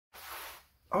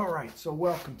All right, so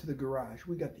welcome to the garage.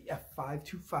 We got the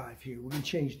F525 here. We're going to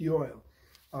change the oil.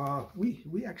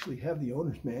 We actually have the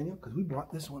owner's manual because we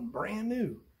bought this one brand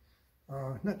new.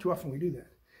 Not too often we do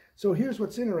that. So here's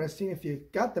what's interesting. If you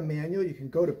got the manual, you can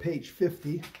go to page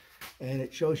 50 and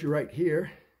it shows you right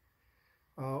here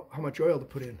how much oil to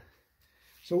put in.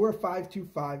 So we're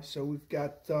 525, so we've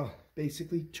got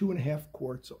basically 2.5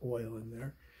 quarts of oil in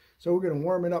there. So we're going to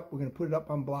warm it up. We're going to put it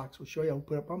up on blocks. We'll show you how to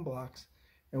put it up on blocks.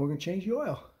 And we're going to change the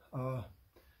oil.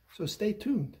 So stay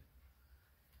tuned.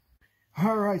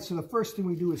 All right, so the first thing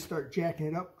we do is start jacking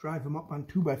it up, drive them up on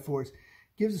 2x4s.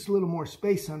 Gives us a little more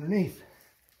space underneath.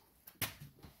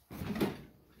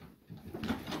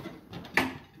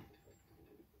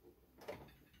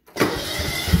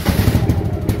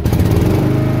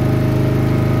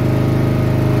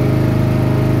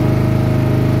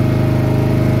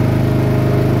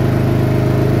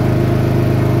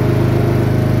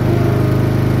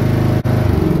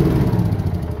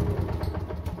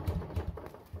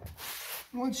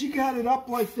 Once you got it up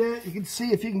like that, you can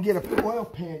see if you can get your oil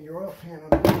pan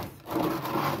underneath.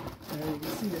 And you can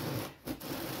see that.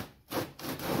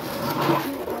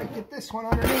 I might get this one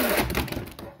underneath,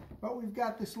 but we've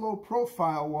got this low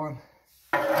profile one.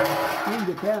 We can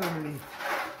get that underneath.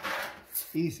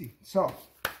 Easy. So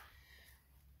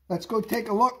let's go take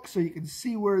a look so you can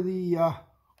see where the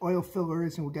oil filler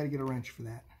is, and we've got to get a wrench for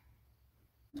that.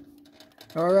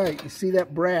 All right, you see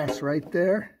that brass right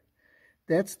there?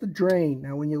 That's the drain.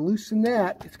 Now when you loosen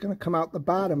that, it's going to come out the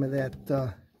bottom of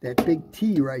that big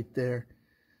T right there.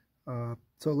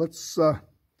 So let's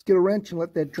get a wrench and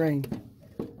let that drain.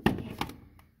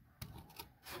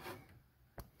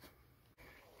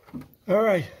 All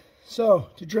right, so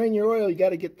to drain your oil, you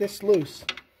got to get this loose.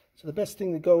 So the best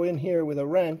thing to go in here with a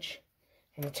wrench,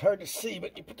 and it's hard to see,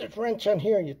 but you put this wrench on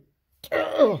here and you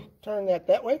turn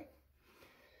that way.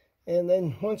 And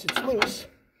then once it's loose,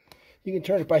 you can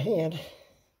turn it by hand.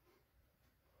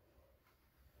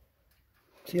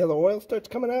 See how the oil starts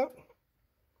coming out?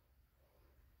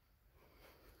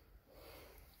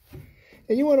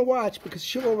 And you want to watch because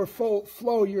she'll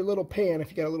overflow your little pan if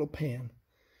you got a little pan.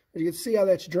 But you can see how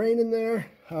that's draining there.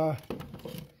 You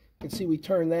can see we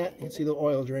turn that. You can see the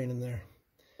oil draining there.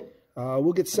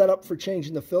 We'll get set up for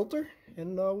changing the filter,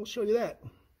 and we'll show you that.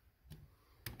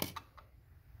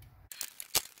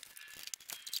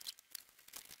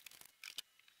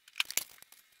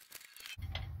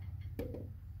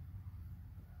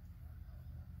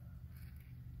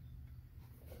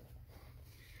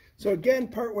 So again,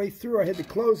 partway through, I had to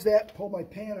close that, pull my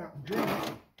pan out and drain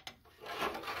it.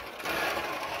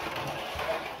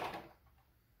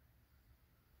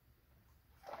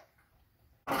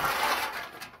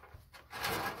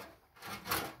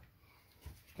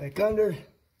 Back under.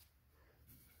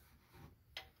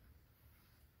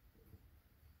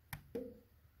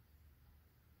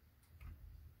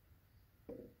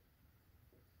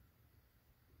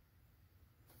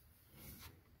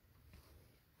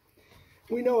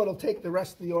 We know it'll take the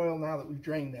rest of the oil now that we've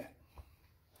drained that.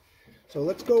 So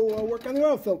let's go work on the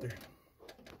oil filter.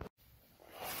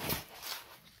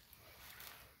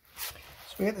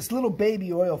 So we got this little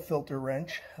baby oil filter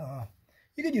wrench.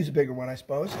 You could use a bigger one, I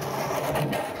suppose.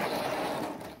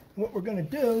 What we're going to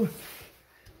do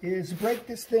is break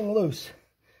this thing loose.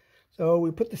 So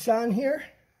we put this on here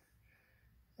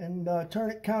and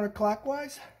turn it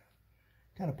counterclockwise.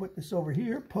 Kind of put this over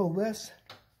here, pull this.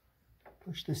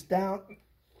 Push this down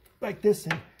like this,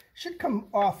 and it should come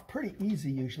off pretty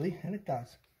easy usually, and it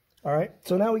does. All right,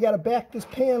 so now we got to back this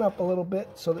pan up a little bit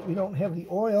so that we don't have the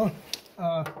oil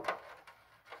on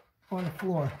the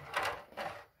floor.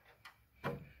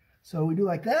 So we do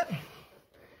like that.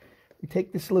 We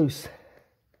take this loose.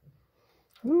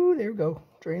 Ooh, there we go,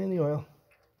 draining the oil.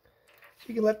 So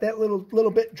you can let that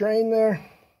little bit drain there.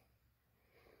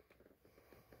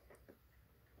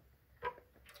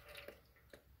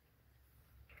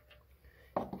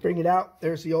 Bring it out.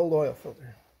 There's the old oil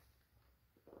filter.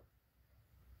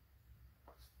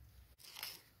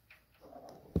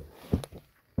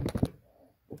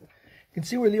 You can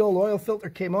see where the old oil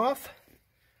filter came off.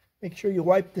 Make sure you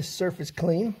wipe this surface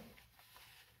clean.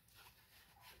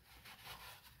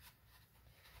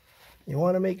 You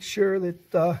want to make sure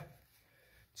that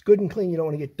it's good and clean. You don't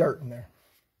want to get dirt in there.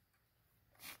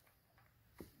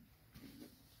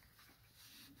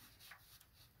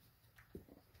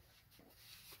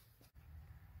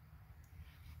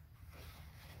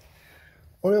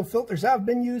 Oil filters I've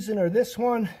been using are this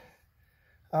one,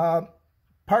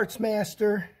 Parts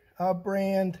Master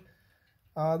brand.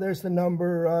 There's the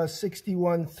number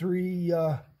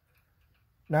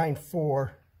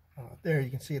 61394. There, you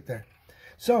can see it there.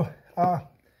 So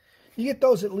You get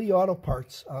those at Lee Auto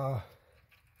Parts, or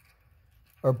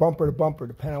bumper to bumper,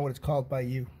 depending on what it's called by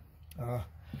you.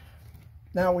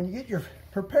 Now, when you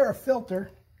prepare a filter,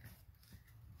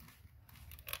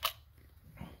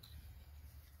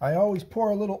 I always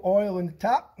pour a little oil in the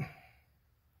top.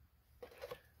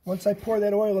 Once I pour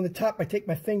that oil in the top, I take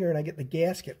my finger and I get the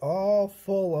gasket all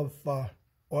full of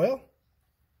oil,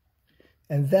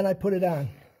 and then I put it on.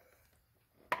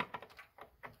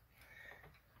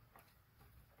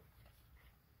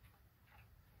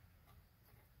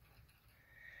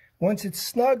 Once it's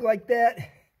snug like that,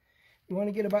 you want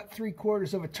to get about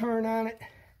 3/4 of a turn on it.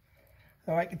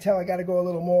 Now I can tell I got to go a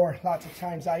little more. Lots of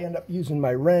times I end up using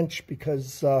my wrench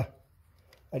because I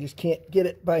just can't get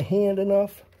it by hand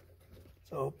enough.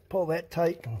 So pull that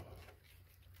tight.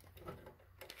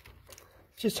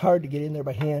 It's just hard to get in there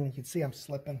by hand. You can see I'm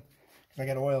slipping because I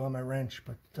got oil on my wrench,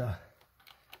 but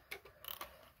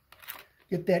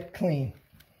get that clean.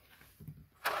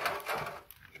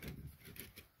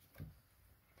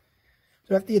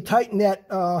 So after you tighten that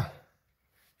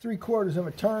 3/4 of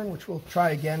a turn, which we'll try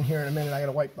again here in a minute, I got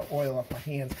to wipe the oil off my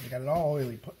hands because I got it all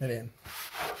oily putting it in.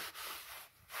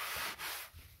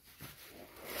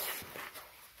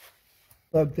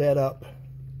 Plug that up.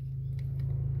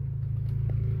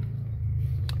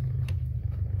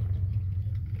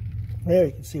 There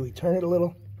you can see we turn it a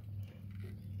little.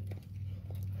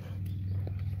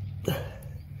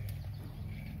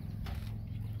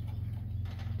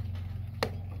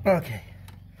 Okay,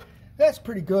 that's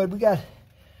pretty good. We got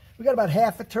about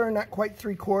half a turn, not quite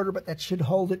 3/4, but that should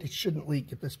hold it. It shouldn't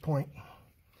leak at this point.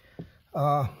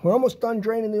 We're almost done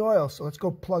draining the oil, so let's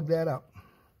go plug that up.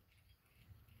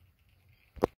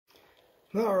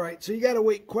 All right, so you got to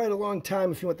wait quite a long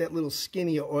time if you want that little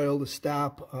skinny of oil to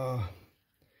stop.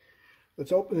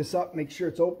 Let's open this up, make sure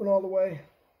it's open all the way.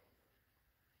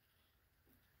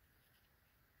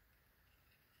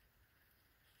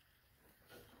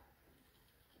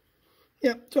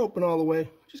 Yep, it's open all the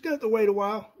way. Just got to wait a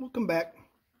while. We'll come back.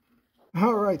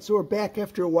 All right, so we're back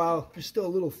after a while. There's still a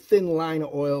little thin line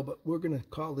of oil, but we're going to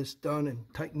call this done and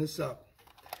tighten this up.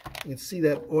 You can see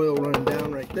that oil running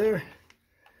down right there.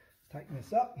 Tighten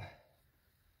this up.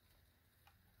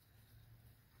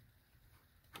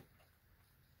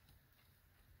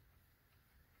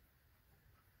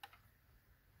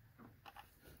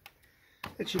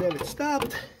 That should have it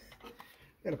stopped.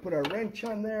 Got to put our wrench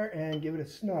on there and give it a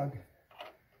snug.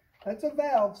 That's a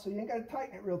valve, so you ain't got to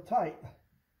tighten it real tight.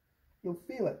 You'll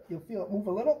feel it. You'll feel it move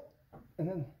a little, and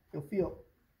then you'll feel,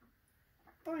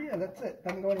 oh yeah, that's it.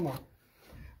 Doesn't go anymore.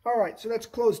 All right, so that's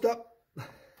closed up.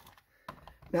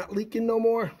 Not leaking no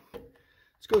more.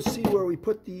 Let's go see where we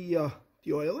put the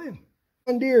oil in.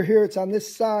 On Deere here, it's on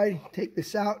this side. Take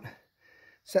this out.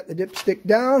 Set the dipstick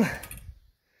down.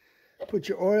 Put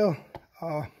your oil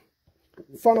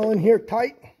funnel in here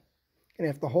tight. Gonna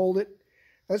have to hold it.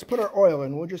 Let's put our oil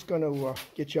in. We're just gonna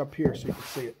get you up here so you can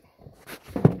see it.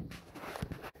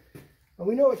 And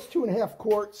we know it's 2.5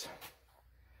 quarts.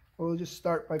 We'll just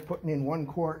start by putting in 1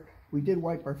 quart. We did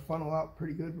wipe our funnel out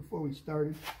pretty good before we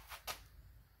started.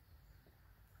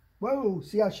 Whoa,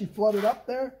 see how she flooded up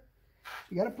there?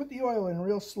 You got to put the oil in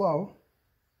real slow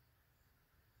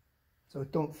so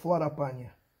it don't flood up on you.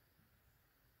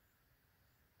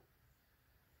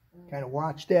 Kind of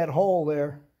watch that hole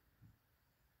there.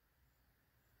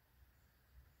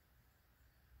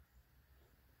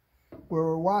 Where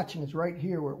we're watching is right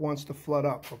here where it wants to flood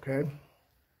up, okay?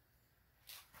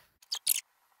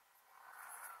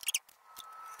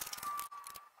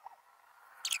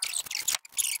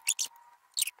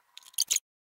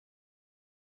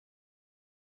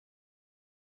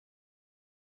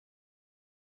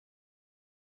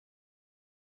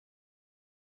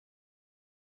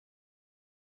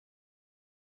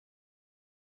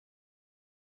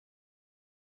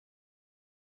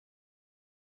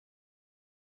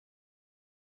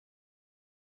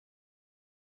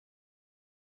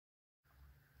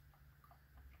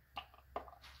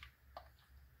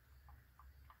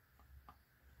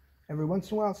 Every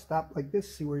once in a while, stop like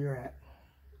this, see where you're at.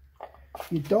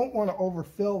 You don't want to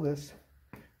overfill this.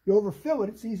 You overfill it,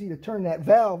 it's easy to turn that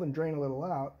valve and drain a little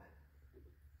out.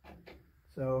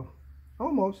 So,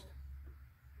 almost.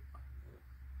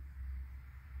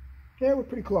 Yeah, we're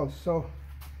pretty close. So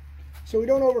we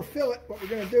don't overfill it. What we're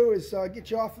going to do is get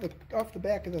you off the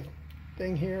back of the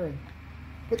thing here and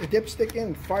put the dipstick in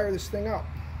and fire this thing up.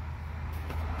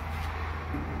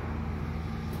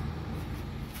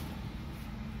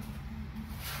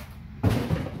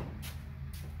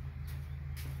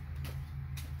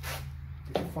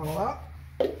 Funnel out.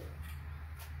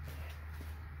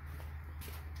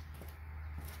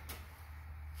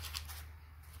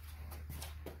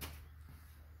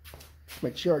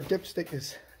 Make sure our dipstick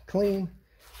is clean.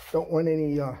 Don't want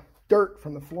any dirt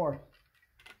from the floor.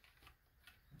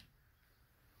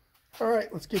 All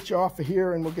right, let's get you off of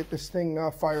here and we'll get this thing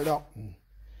fired up.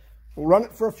 We'll run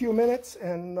it for a few minutes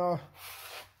and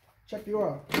check the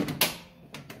oil.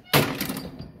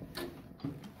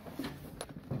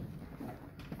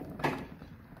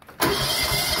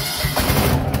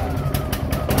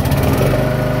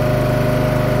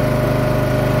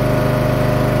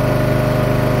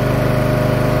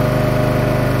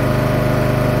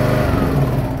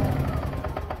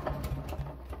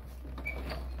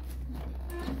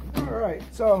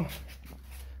 So,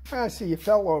 I see you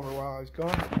fell over while I was gone,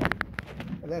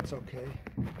 but that's okay.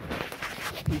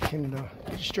 We can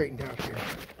get you straightened out here.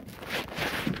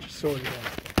 Just sort it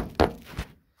out.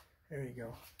 There you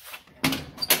go.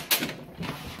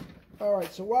 All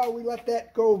right, so while we let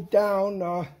that go down,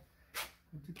 to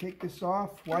take this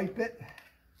off, wipe it.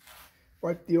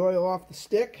 Wipe the oil off the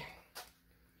stick.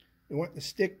 You want the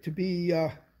stick to be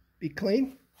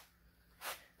clean.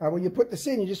 When you put this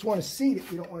in, you just want to seat it.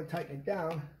 You don't want to tighten it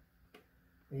down.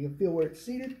 And you can feel where it's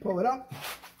seated. Pull it up.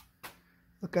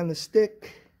 Look on the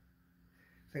stick.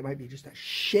 It might be just a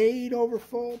shade over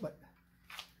full, but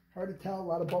hard to tell. A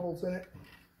lot of bubbles in it.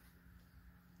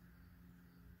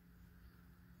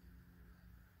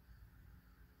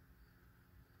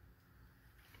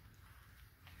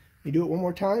 You do it one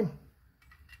more time.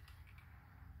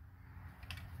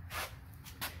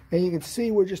 And you can see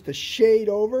we're just a shade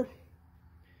over.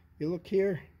 You look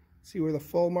here, see where the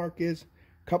full mark is,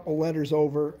 a couple letters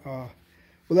over.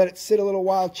 We'll let it sit a little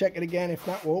while, check it again. If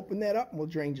not, we'll open that up and we'll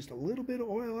drain just a little bit of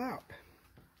oil out.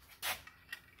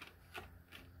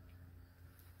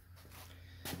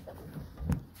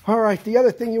 All right, the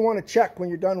other thing you want to check when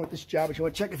you're done with this job is you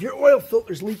want to check if your oil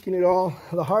filter's leaking at all.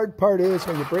 The hard part is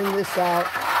when you bring this out,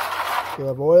 you'll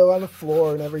have oil on the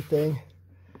floor and everything.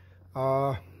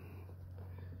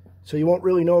 So you won't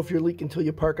really know if you're leaking until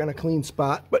you park on a clean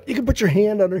spot. But you can put your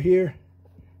hand under here,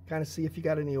 kind of see if you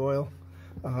got any oil.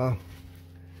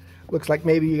 Looks like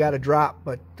maybe you got a drop,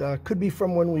 but could be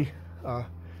from when we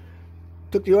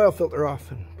took the oil filter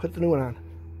off and put the new one on.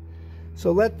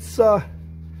 So let's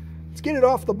get it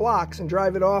off the blocks and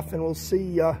drive it off, and we'll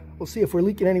see if we're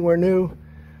leaking anywhere new.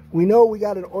 We know we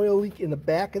got an oil leak in the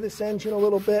back of this engine a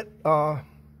little bit. From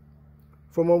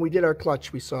when we did our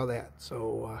clutch, we saw that.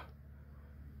 So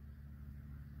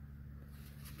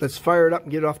let's fire it up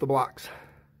and get it off the blocks.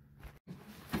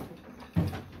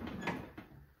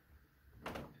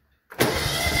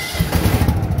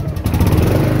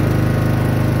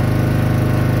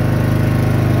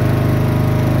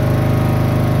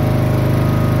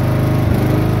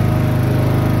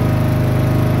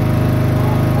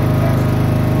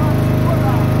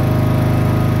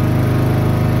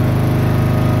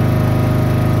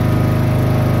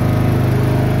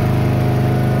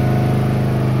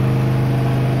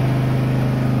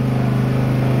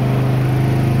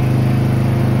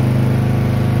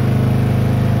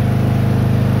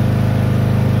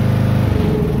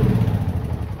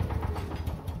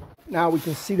 Now we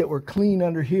can see that we're clean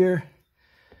under here.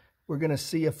 We're going to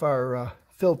see if our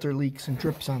filter leaks and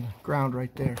drips on the ground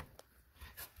right there.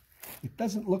 It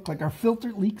doesn't look like our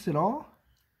filter leaks at all.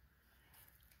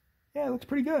 Yeah, it looks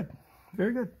pretty good.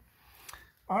 Very good.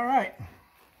 All right.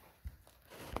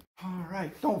 All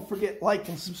right. Don't forget, like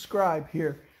and subscribe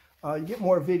here. You get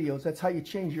more videos. That's how you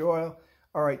change your oil.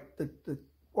 All right. The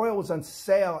oil was on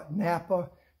sale at Napa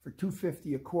for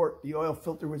 $2.50 a quart. The oil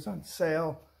filter was on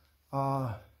sale.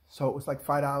 So it was like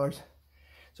 $5.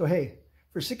 So hey,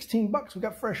 for 16 bucks, we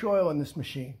got fresh oil in this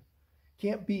machine.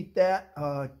 Can't beat that.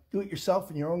 Do it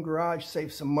yourself in your own garage.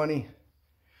 Save some money.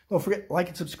 Don't forget, like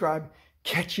and subscribe.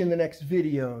 Catch you in the next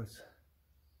videos.